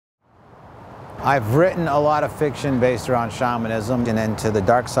I've written a lot of fiction based around shamanism and into the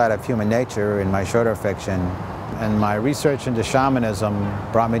dark side of human nature in my shorter fiction. And my research into shamanism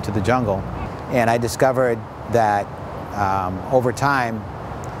brought me to the jungle. And I discovered that over time,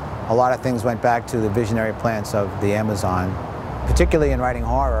 a lot of things went back to the visionary plants of the Amazon. Particularly in writing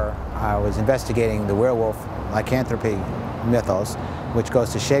horror, I was investigating the werewolf lycanthropy mythos, which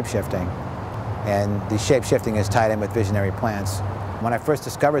goes to shape-shifting. And the shape-shifting is tied in with visionary plants. When I first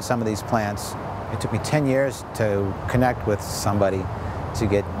discovered some of these plants, it took me 10 years to connect with somebody to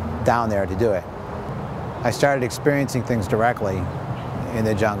get down there to do it. I started experiencing things directly in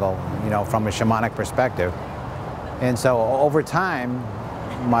the jungle, you know, from a shamanic perspective. And so over time,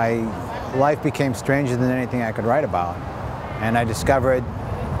 my life became stranger than anything I could write about. And I discovered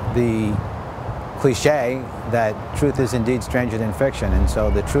the cliche that truth is indeed stranger than fiction. And so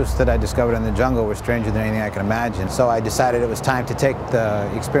the truths that I discovered in the jungle were stranger than anything I could imagine. So I decided it was time to take the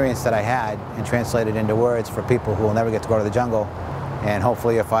experience that I had and translate it into words for people who will never get to go to the jungle. And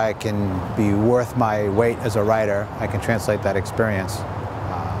hopefully, if I can be worth my weight as a writer, I can translate that experience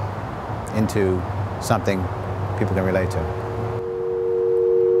into something people can relate to.